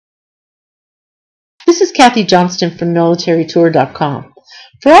This is Kathy Johnston from militarytour.com.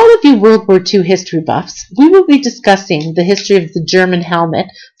 For all of you World War II history buffs, we will be discussing the history of the German helmet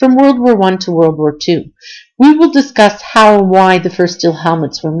from World War I to World War II. We will discuss how and why the first steel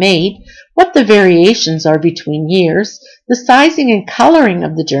helmets were made, what the variations are between years, the sizing and coloring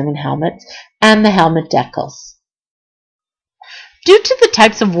of the German helmets, and the helmet decals. Due to the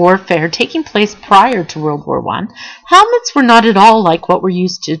types of warfare taking place prior to World War I, helmets were not at all like what we're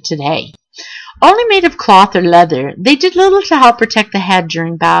used to today. Only made of cloth or leather, they did little to help protect the head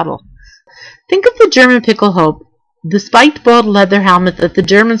during battle. Think of the German Pickelhaube, the spiked-billed leather helmet that the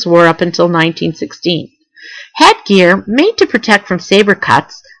Germans wore up until 1916. Headgear made to protect from saber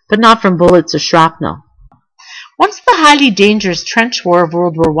cuts, but not from bullets or shrapnel. Once the highly dangerous trench war of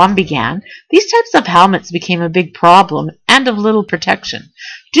World War I began, these types of helmets became a big problem and of little protection.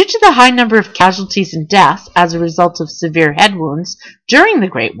 Due to the high number of casualties and deaths as a result of severe head wounds during the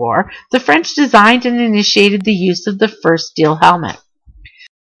Great War, the French designed and initiated the use of the first steel helmet.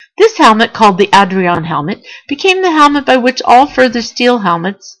 This helmet, called the WW1 helmet, became the helmet by which all further steel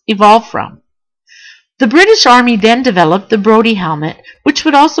helmets evolved from. The British Army then developed the Brodie helmet, which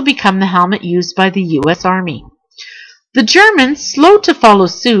would also become the helmet used by the U.S. Army. The Germans, slow to follow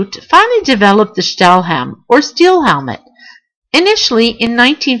suit, finally developed the Stahlhelm, or steel helmet. Initially, in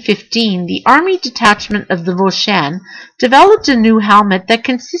 1915, the Army detachment of the Vosges developed a new helmet that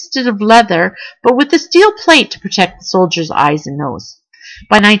consisted of leather, but with a steel plate to protect the soldier's eyes and nose.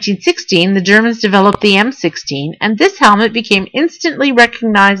 By 1916, the Germans developed the M16, and this helmet became instantly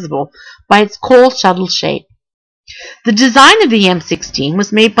recognizable by its coal shuttle shape. The design of the M16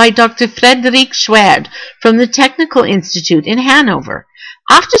 was made by Dr. Friedrich Schwerd from the Technical Institute in Hanover.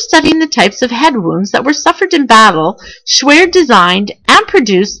 After studying the types of head wounds that were suffered in battle, Schwerd designed and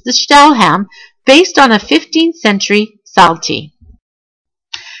produced the Stahlhelm based on a 15th century saltire.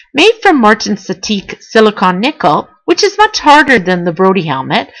 Made from martensitic silicon nickel, which is much harder than the Brodie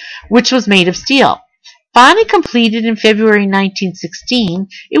helmet, which was made of steel. Finally completed in February 1916,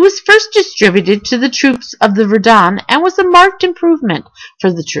 it was first distributed to the troops of the Verdun and was a marked improvement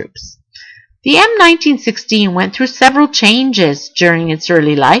for the troops. The M1916 went through several changes during its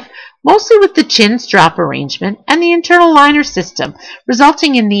early life, mostly with the chin strap arrangement and the internal liner system,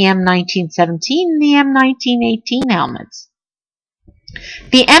 resulting in the M1917 and the M1918 helmets.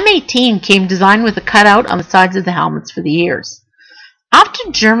 The M18 came designed with a cutout on the sides of the helmets for the ears.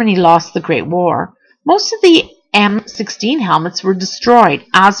 After Germany lost the Great War, most of the M16 helmets were destroyed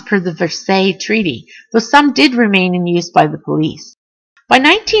as per the Versailles Treaty, though some did remain in use by the police. By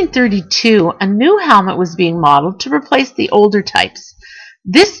 1932, a new helmet was being modeled to replace the older types.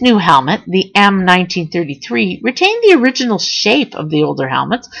 This new helmet, the M1933, retained the original shape of the older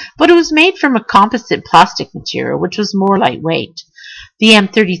helmets, but it was made from a composite plastic material which was more lightweight. The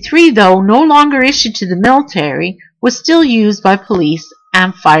M33, though no longer issued to the military, was still used by police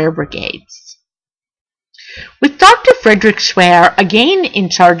and fire brigades. With Dr. Friedrich Schwerd again in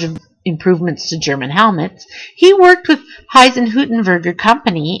charge of improvements to German helmets, he worked with Heisenhutenberger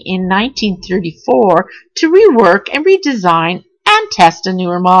Company in 1934 to rework and redesign and test a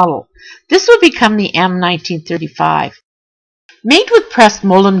newer model. This would become the M1935. Made with pressed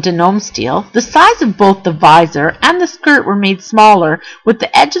molybdenum steel, the size of both the visor and the skirt were made smaller, with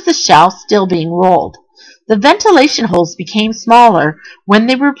the edge of the shell still being rolled. The ventilation holes became smaller when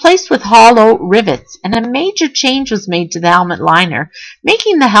they were replaced with hollow rivets, and a major change was made to the helmet liner,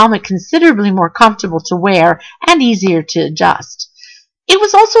 making the helmet considerably more comfortable to wear and easier to adjust. It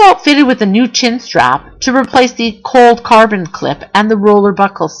was also outfitted with a new chin strap to replace the cold carbon clip and the roller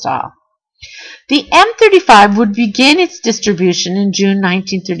buckle style. The M35 would begin its distribution in June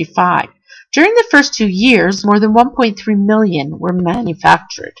 1935. During the first 2 years, more than 1.3 million were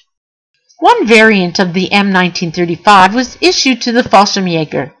manufactured. One variant of the M1935 was issued to the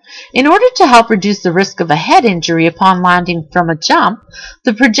Fallschirmjäger. In order to help reduce the risk of a head injury upon landing from a jump,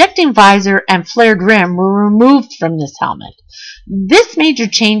 the projecting visor and flared rim were removed from this helmet. This major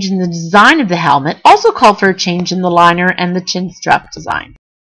change in the design of the helmet also called for a change in the liner and the chin strap design.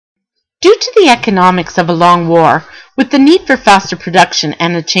 Due to the economics of a long war, with the need for faster production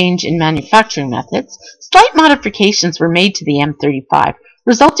and a change in manufacturing methods, slight modifications were made to the M35,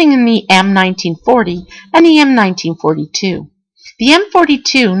 resulting in the M1940 and the M1942. The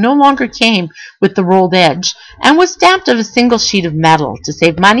M42 no longer came with the rolled edge and was stamped of a single sheet of metal to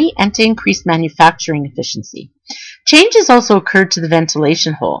save money and to increase manufacturing efficiency. Changes also occurred to the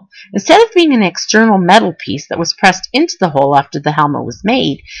ventilation hole. Instead of being an external metal piece that was pressed into the hole after the helmet was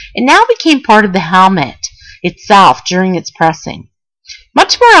made, it now became part of the helmet itself during its pressing.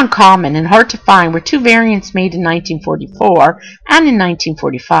 Much more uncommon and hard to find were two variants made in 1944 and in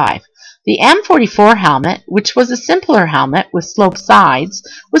 1945. The M44 helmet, which was a simpler helmet with sloped sides,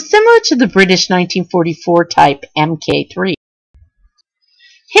 was similar to the British 1944 type Mk3.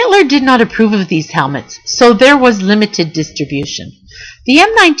 Hitler did not approve of these helmets, so there was limited distribution. The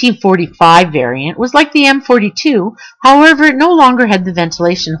M1945 variant was like the M42, however it no longer had the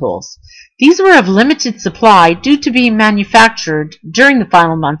ventilation holes. These were of limited supply due to being manufactured during the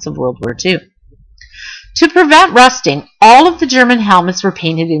final months of World War II. To prevent rusting, all of the German helmets were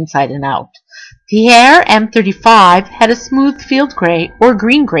painted inside and out. The Heer M35 had a smooth field gray or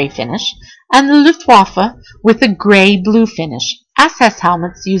green-gray finish, and the Luftwaffe with a gray-blue finish. SS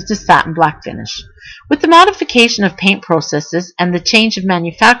helmets used a satin black finish. With the modification of paint processes and the change of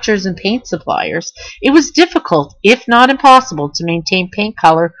manufacturers and paint suppliers, it was difficult, if not impossible, to maintain paint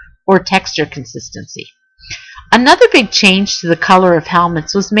color or texture consistency. Another big change to the color of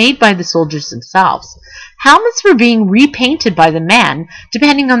helmets was made by the soldiers themselves. Helmets were being repainted by the men,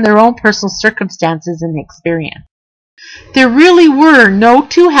 depending on their own personal circumstances and experience. There really were no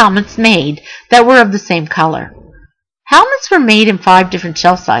two helmets made that were of the same color. Helmets were made in 5 different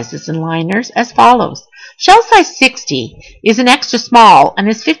shell sizes and liners as follows. Shell size 60 is an extra small and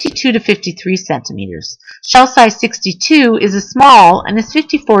is 52 to 53 centimeters. Shell size 62 is a small and is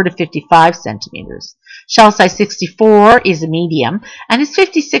 54 to 55 centimeters. Shell size 64 is a medium and is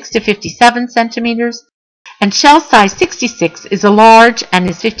 56 to 57 centimeters. And shell size 66 is a large and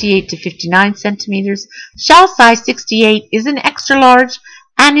is 58 to 59 centimeters. Shell size 68 is an extra large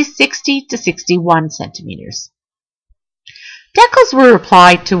and is 60 to 61 centimeters. Decals were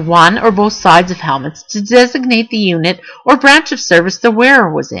applied to one or both sides of helmets to designate the unit or branch of service the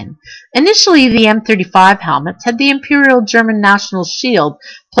wearer was in. Initially, the M35 helmets had the Imperial German National Shield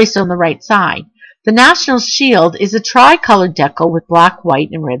placed on the right side. The National Shield is a tricolored decal with black, white,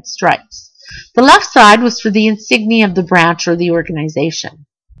 and red stripes. The left side was for the insignia of the branch or the organization.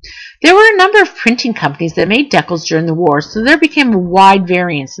 There were a number of printing companies that made decals during the war, so there became a wide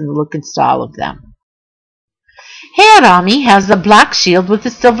variance in the look and style of them. Heer Army has a black shield with a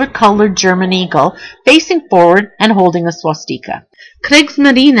silver-colored German eagle facing forward and holding a swastika.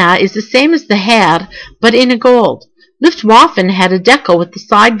 Kriegsmarine is the same as the Heer, but in a gold. Luftwaffe had a decal with the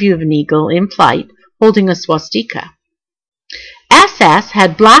side view of an eagle in flight, holding a swastika. SS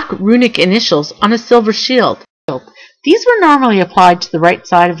had black runic initials on a silver shield. These were normally applied to the right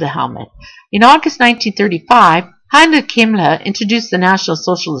side of the helmet. In August 1935, Heinrich Himmler introduced the National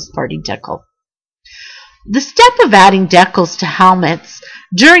Socialist Party decal. The step of adding decals to helmets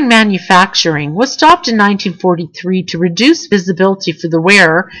during manufacturing was stopped in 1943 to reduce visibility for the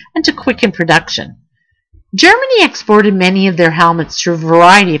wearer and to quicken production. Germany exported many of their helmets to a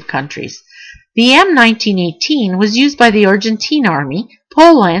variety of countries. The M1918 was used by the Argentine Army,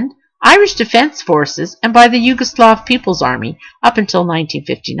 Poland, Irish Defense Forces, and by the Yugoslav People's Army up until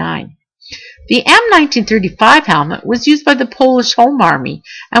 1959. The M1935 helmet was used by the Polish Home Army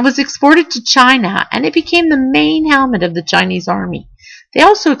and was exported to China, and it became the main helmet of the Chinese Army. They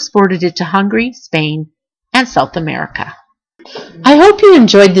also exported it to Hungary, Spain, and South America. I hope you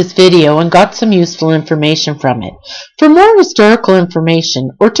enjoyed this video and got some useful information from it. For more historical information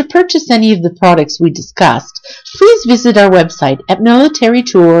or to purchase any of the products we discussed, please visit our website at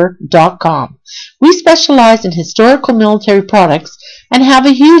militarytour.com. We specialize in historical military products and have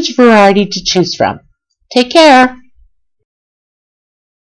a huge variety to choose from. Take care!